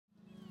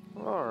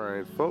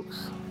Alright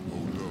folks,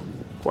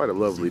 quite a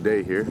lovely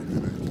day here.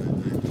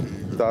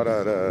 Thought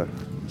I'd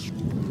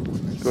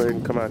go ahead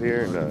and come out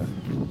here and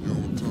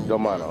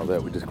don't mind all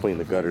that, we just clean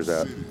the gutters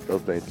out. Those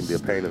things can be a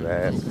pain in the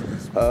ass.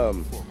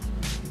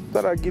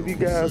 Thought I'd give you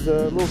guys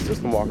a little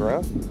system walk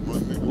around,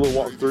 a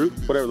little walk through,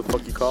 whatever the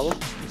fuck you call them.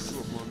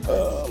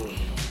 A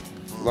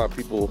lot of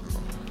people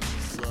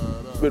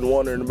been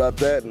wondering about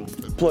that, and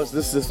plus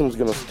this system's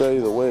gonna stay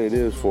the way it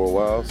is for a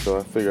while, so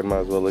I figured I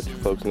might as well let you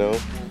folks know.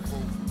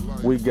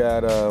 We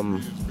got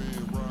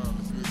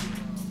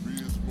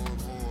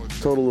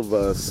total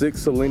of 6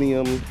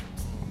 Selenium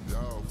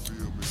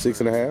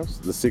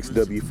 6.5s, the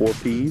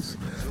 6W4Ps.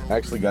 I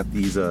actually got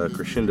these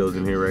crescendos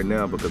in here right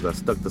now because I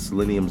stuck the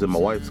Seleniums in my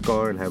wife's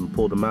car and haven't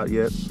pulled them out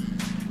yet.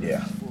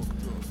 Yeah,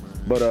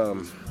 but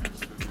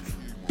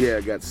yeah,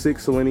 I got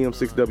 6 Selenium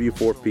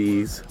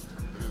 6W4Ps.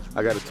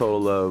 I got a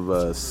total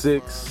of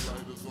 6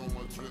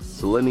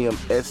 Selenium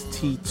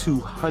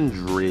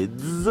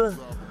ST200s.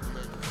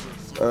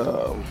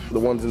 The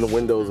ones in the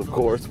windows, of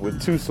course,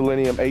 with 2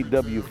 Selenium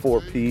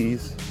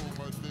 8W4Ps.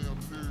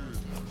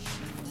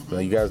 Now,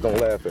 you guys don't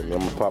laugh at me. I'm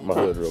gonna pop my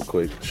hood real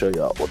quick and show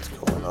y'all what's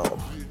going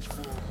on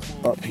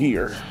up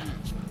here.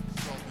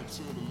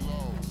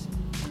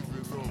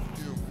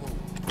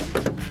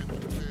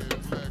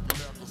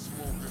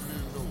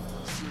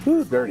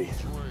 Ooh, dirty.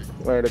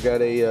 All right, I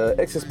got a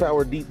Excess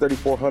Power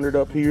D3400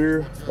 up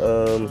here.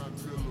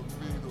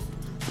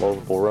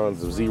 Multiple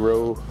runs of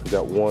 0.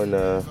 Got one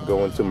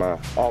going to my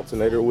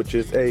alternator, which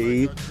is a,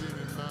 you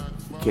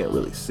can't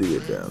really see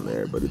it down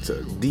there, but it's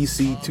a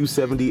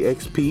DC270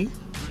 XP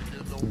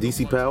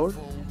DC power.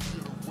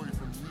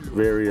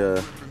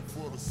 Very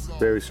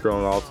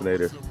strong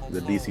alternator. The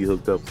DC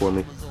hooked up for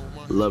me.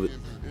 Love it.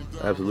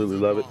 Absolutely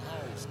love it.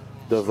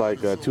 Does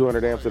like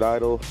 200 amps at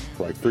idle,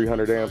 like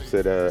 300 amps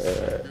at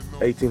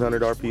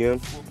 1800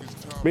 RPM.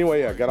 But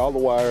anyway, yeah, got all the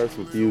wires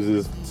and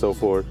fuses and so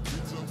forth.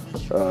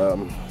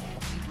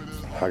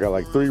 I got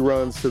like 3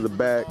 runs to the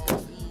back.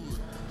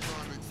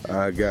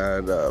 I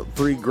got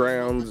 3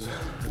 grounds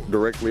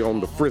directly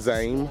on the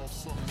Frizzame,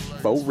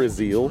 faux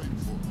Rizil.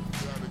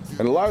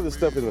 And a lot of this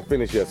stuff isn't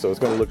finished yet, so it's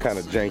gonna look kind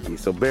of janky,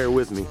 so bear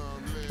with me.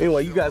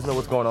 Anyway, you guys know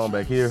what's going on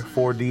back here.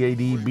 4 DAD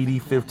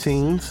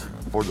BD15s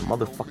for the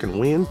motherfucking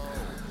win.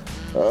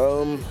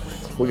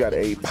 We got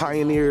a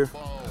Pioneer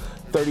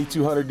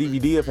 3200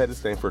 DVD. I've had this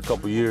thing for a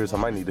couple years. I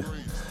might need to,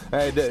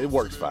 it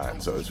works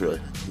fine, so it's really,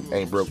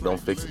 ain't broke, don't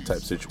fix it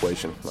type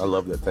situation. I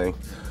love that thing.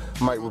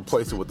 Might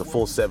replace it with the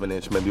full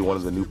 7-inch, maybe one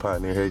of the new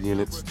Pioneer head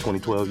units,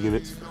 2012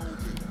 units.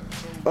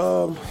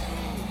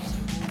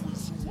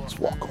 Let's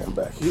walk on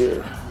back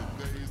here.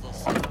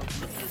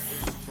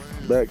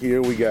 Back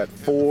here we got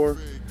 4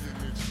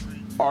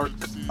 Arc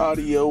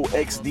Audio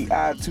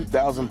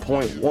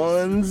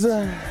XDI2000.1's.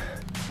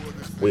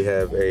 We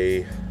have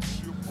a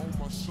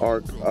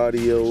Arc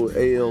Audio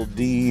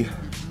ALD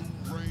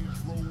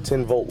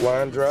 10-volt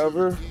line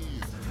driver.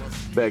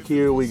 Back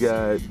here we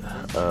got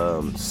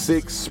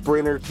 6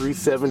 Sprinter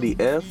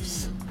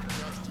 370Fs.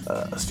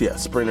 Yeah,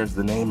 Sprinter's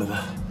the name of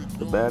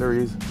the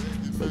batteries.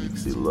 Maybe you can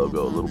see the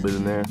logo a little bit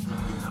in there.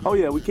 Oh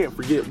yeah, we can't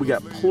forget, we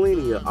got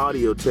plenty of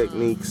Audio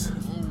Techniques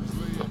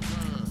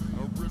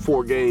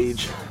 4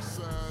 gauge.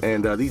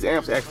 And these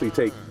amps actually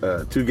take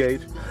 2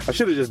 gauge. I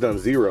should have just done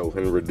 0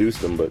 and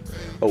reduced them, but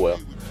oh well.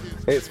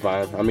 It's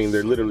fine. I mean,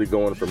 they're literally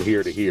going from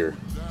here to here,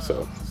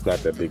 so it's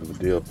not that big of a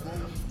deal.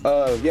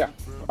 Yeah,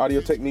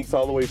 Audio Techniques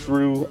all the way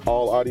through.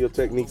 All Audio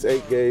Techniques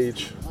 8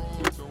 gauge.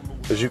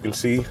 As you can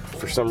see,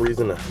 for some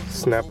reason, a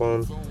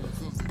snap-on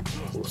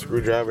little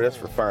screwdriver, that's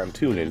for fine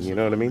tuning, you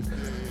know what I mean?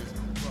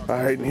 All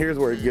right, and here's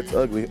where it gets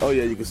ugly. Oh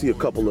yeah, you can see a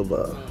couple of,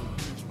 a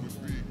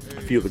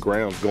few of the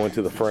grounds going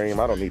to the frame.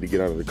 I don't need to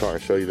get out of the car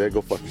and show you that.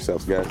 Go fuck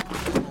yourselves, guys.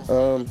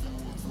 Oh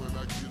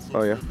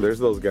yeah, there's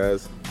those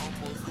guys.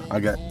 I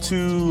got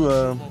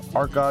 2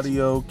 Arc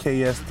Audio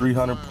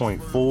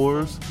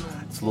KS300.4's.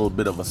 It's a little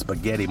bit of a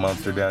spaghetti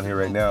monster down here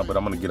right now, but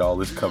I'm gonna get all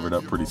this covered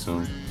up pretty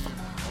soon.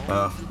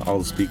 All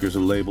the speakers are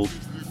labeled.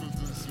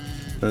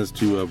 That's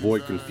to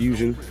avoid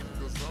confusion.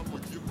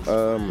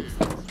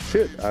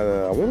 Shit,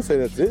 I want to say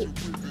that's it.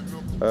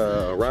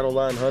 Right on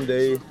line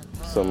Hyundai,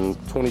 some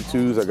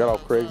 22s. I got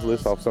off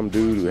Craigslist off some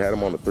dude who had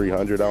them on the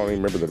 300. I don't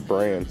even remember the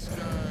brand.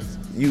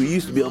 You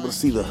used to be able to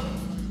see the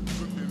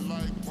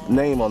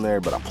name on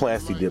there, but I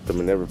plastic dipped them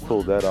and never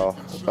pulled that off.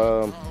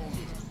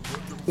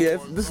 Yeah,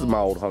 this is my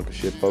old hunk of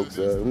shit, folks.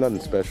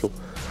 Nothing special.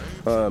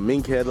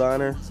 Mink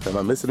headliner. Am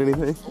I missing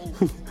anything?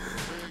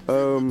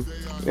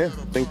 Yeah,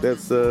 I think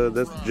that's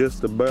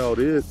just about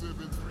it.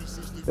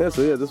 Yeah,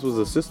 so yeah, this was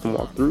a system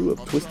walkthrough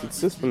of Twisted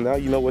System. Now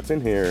you know what's in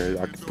here.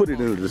 I could put it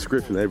in the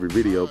description of every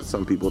video, but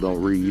some people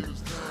don't read.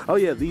 Oh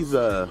yeah, these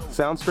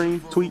SoundStream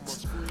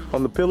tweets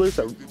on the pillars.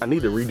 I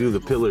need to redo the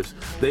pillars.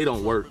 They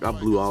don't work. I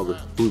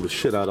blew the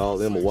shit out of all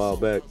of them a while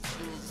back.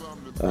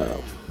 Yeah,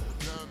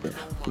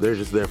 they're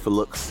just there for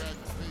looks.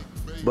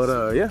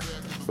 But yeah,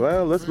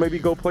 well, let's maybe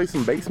go play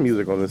some bass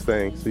music on this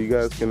thing so you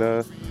guys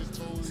can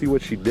see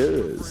what she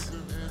does.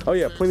 Oh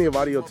yeah, plenty of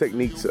Audio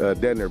Techniques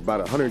down there,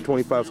 about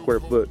 125 square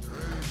foot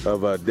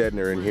of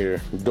deadener in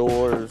here.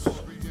 Doors,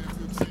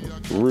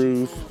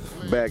 roof,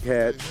 back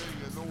hatch,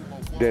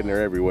 deadener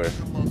everywhere.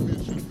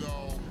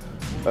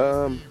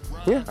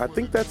 Yeah, I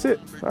think that's it.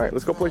 All right,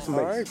 let's go play some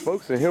bass. All right,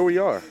 folks, and here we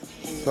are.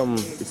 Some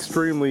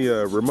extremely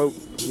remote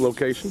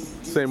location.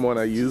 Same one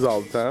I use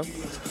all the time.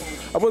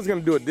 I was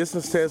gonna do a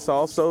distance test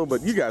also,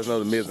 but you guys know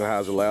the mids and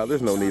highs are loud.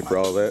 There's no need for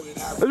all that.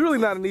 There's really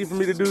not a need for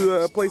me to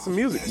do play some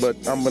music, but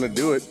I'm gonna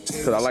do it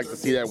because I like to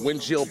see that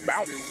windshield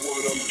bounce.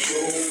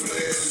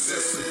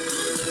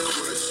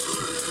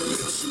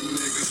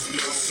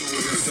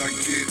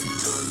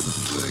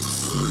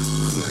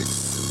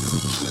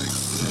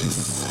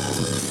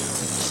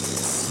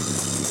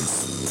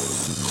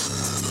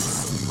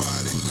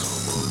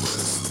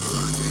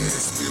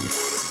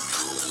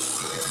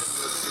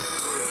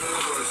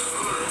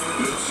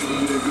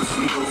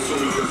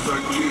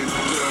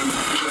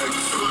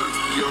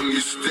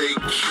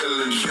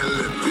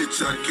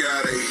 Bitch, I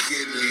gotta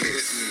hit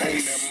this. On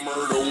that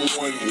murder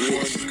one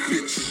bitch,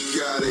 you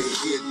gotta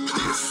hit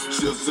this.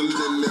 Just a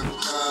little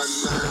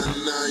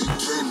I-99, you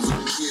can't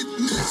forget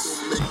this.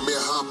 Don't make me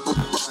hop up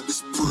by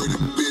this pretty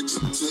bitch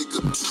and take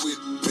a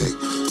twit pic.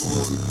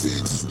 One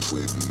bitch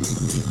with me,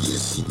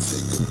 yeah, she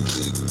take a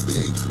big,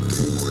 big.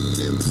 Born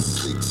in the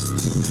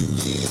 60s,